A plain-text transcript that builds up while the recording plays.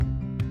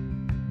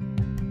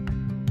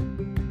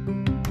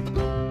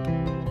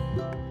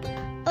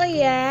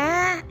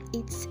yeah,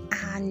 it's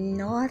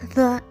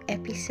another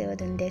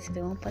episode on Dare to Be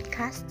One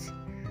podcast,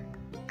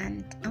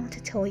 and I want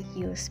to tell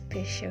you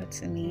special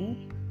to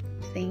me.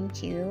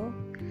 Thank you.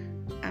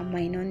 I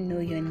might not know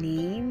your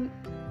name,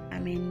 I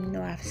may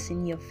not have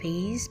seen your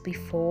face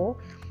before,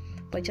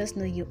 but just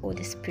know you hold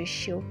a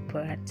special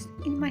part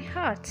in my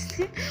heart.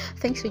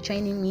 Thanks for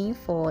joining me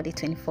for the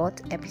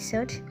 24th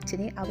episode.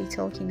 Today I'll be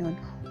talking on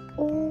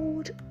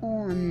hold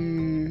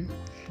on.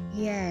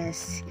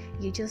 Yes,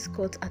 you just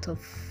got out of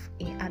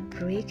a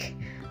heartbreak,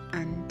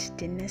 and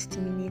the next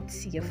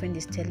minute your friend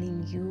is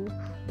telling you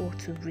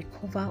to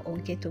recover or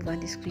get over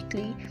this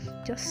quickly.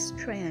 Just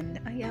try and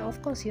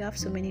of course you have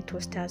so many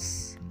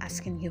toasters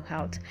asking you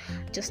out.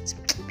 Just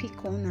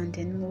pick one and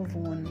then move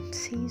on.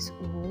 Says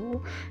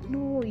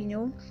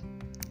no,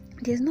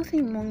 there's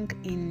nothing wrong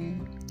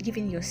in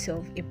giving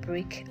yourself a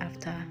break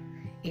after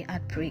a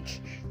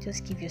heartbreak.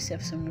 Just give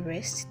yourself some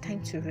rest,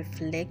 time to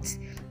reflect,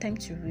 time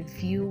to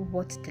review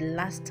what the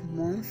last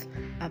month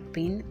have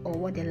been, or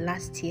what the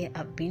last year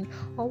have been,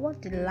 or what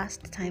the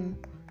last time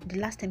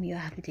you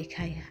had with a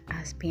guy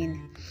has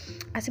been.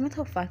 As a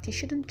matter of fact, you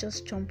shouldn't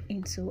just jump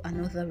into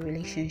another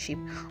relationship,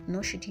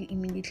 nor should you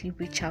immediately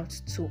reach out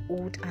to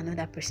hold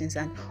another person's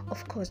hand.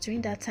 Of course,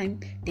 during that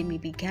time there may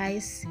be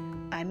guys,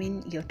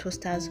 your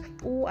toasters,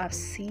 who have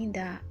seen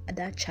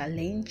that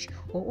challenge,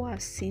 or who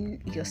have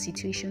seen your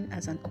situation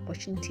as an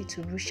opportunity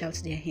to reach out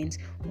their hands.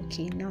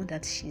 Okay, now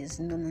that she is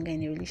no longer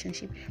in a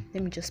relationship,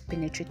 let me just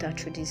penetrate her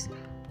through this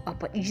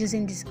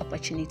using this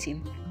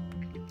opportunity.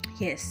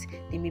 Yes,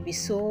 they may be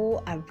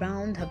so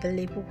around,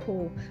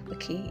 available.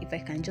 Okay, if I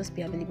can just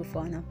be available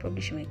for her now,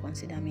 probably she might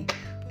consider me.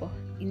 But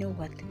you know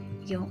what?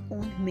 Your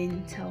own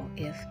mental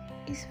health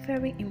is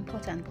very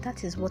important.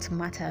 That is what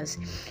matters.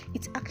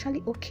 It's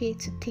actually okay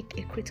to take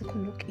a critical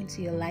look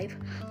into your life,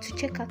 to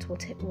check out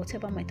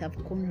whatever might have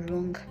gone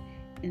wrong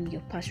in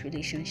your past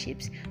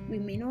relationships. We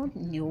may not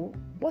know.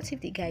 What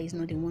if the guy is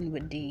not the one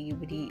with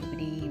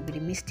the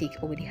mistake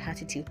or with the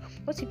attitude?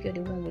 What if you're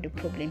the one with the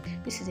problem?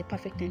 This is a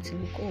perfect time to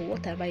look.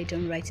 What have I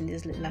done right in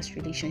this last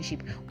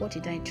relationship? What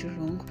did I do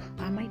wrong?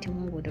 Am I the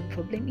one with the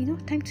problem?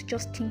 Time to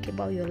just think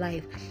about your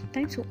life.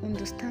 Time to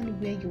understand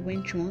where you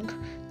went wrong.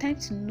 Time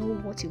to know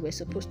what you were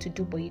supposed to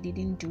do but you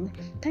didn't do.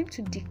 Time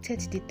to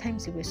dictate the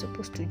times you were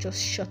supposed to just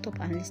shut up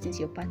and listen to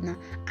your partner,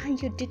 and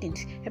you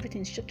didn't.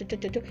 Everything's shut. You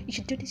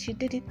should do this. You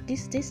did it.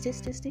 This.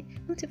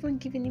 Not even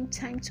giving him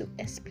time to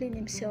explain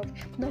himself.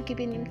 Not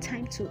giving him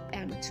time to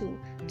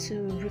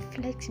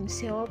reflect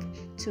himself,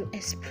 to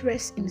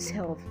express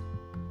himself.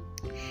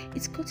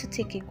 It's good to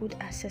take a good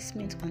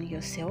assessment on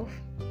yourself.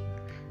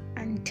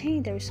 And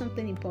then there is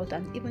something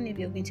important. Even if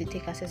you're going to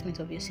take assessment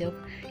of yourself,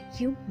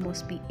 you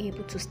must be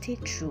able to stay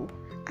true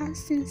and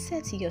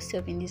sincere to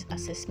yourself in this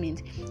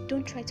assessment.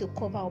 Don't try to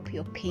cover up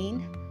your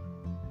pain,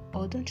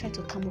 or don't try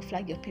to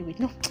camouflage your pain with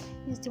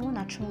it's the one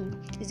at wrong,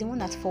 it's the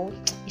one at fault,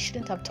 you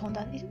shouldn't have done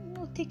that.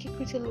 Take a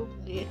critical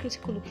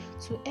look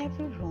to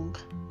every wrong.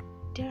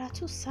 There are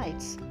two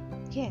sides.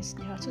 Yes,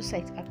 there are two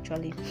sides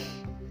actually.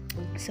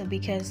 So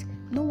because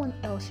no one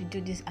else will do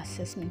this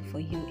assessment for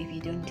you if you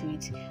don't do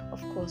it.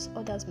 Of course,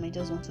 others might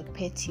just want to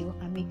pet you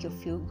and make you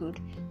feel good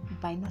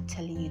by not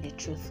telling you the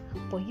truth,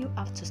 but you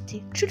have to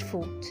stay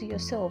truthful to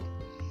yourself.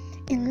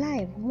 In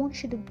life, one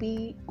should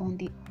be on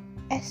the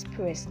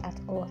express at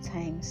all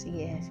times.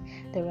 Yes,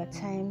 there are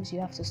times you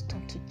have to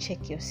stop to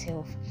check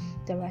yourself.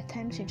 There are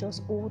times you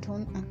just hold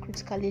on and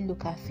critically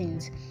look at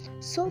things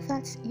so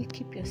that you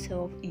keep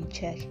yourself in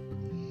check.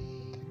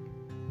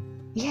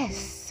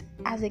 Yes,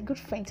 as a good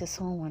friend to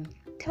someone,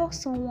 tell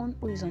someone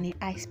who is on a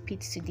high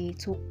speed today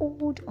to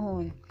hold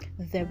on.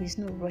 There is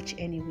no rush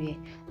anywhere.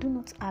 Do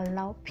not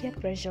allow peer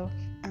pressure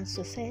and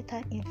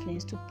societal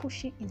influence to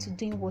push you into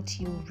doing what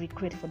you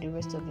regret for the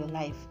rest of your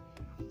life.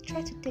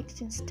 Try to take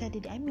things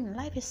steadily.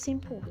 Life is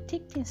simple.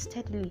 Take things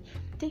steadily.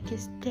 Take a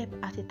step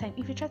at a time.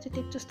 If you try to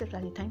take 2 steps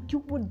at a time, you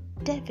will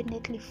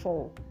definitely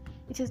fall.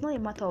 It is not a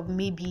matter of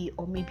maybe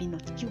or maybe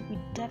not. You will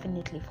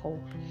definitely fall.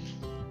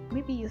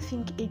 Maybe you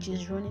think age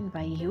is running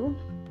by you.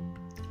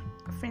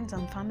 Friends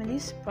and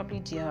families, probably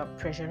they are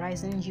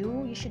pressurizing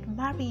you. You should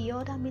marry.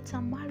 Your other mates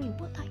are married.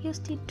 What are you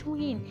still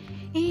doing?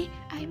 The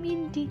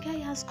guy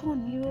has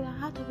gone. You are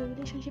out of a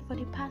relationship for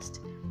the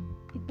past.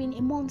 It's been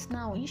a month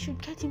now. You should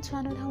get into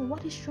another one.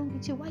 What is wrong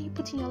with you? Why are you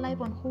putting your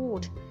life on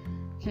hold?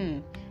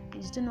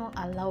 Please do not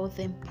allow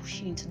them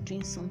push you into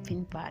doing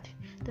something bad.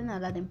 Don't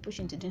allow them push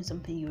you into doing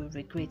something you will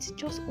regret.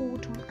 Just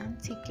hold on and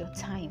take your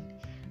time.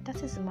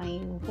 That is my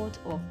word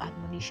of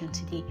admonition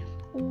today.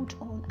 Hold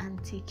on and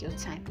take your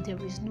time.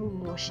 There is no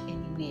rush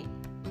anywhere.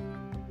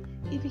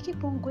 If you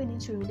keep on going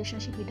into a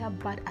relationship with that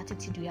bad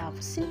attitude you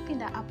have, same thing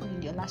that happened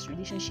in your last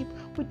relationship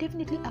will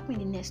definitely happen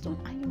in the next one,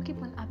 and you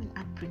keep on having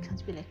heartbreaks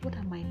and be like, what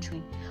am I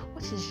doing?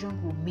 What is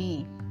wrong with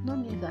me? Not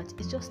only that,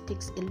 it just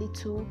takes a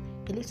little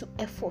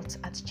effort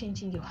at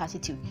changing your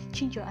attitude.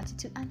 Change your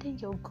attitude and then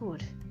you're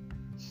good.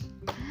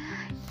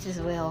 It is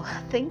well.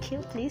 Thank you.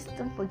 Please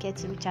don't forget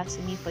to reach out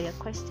to me for your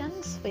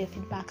questions, for your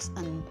feedbacks,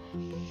 and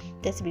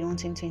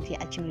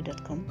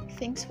daretobeyone2020@gmail.com.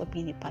 Thanks for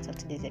being a part of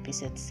today's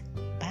episodes.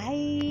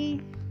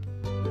 Bye.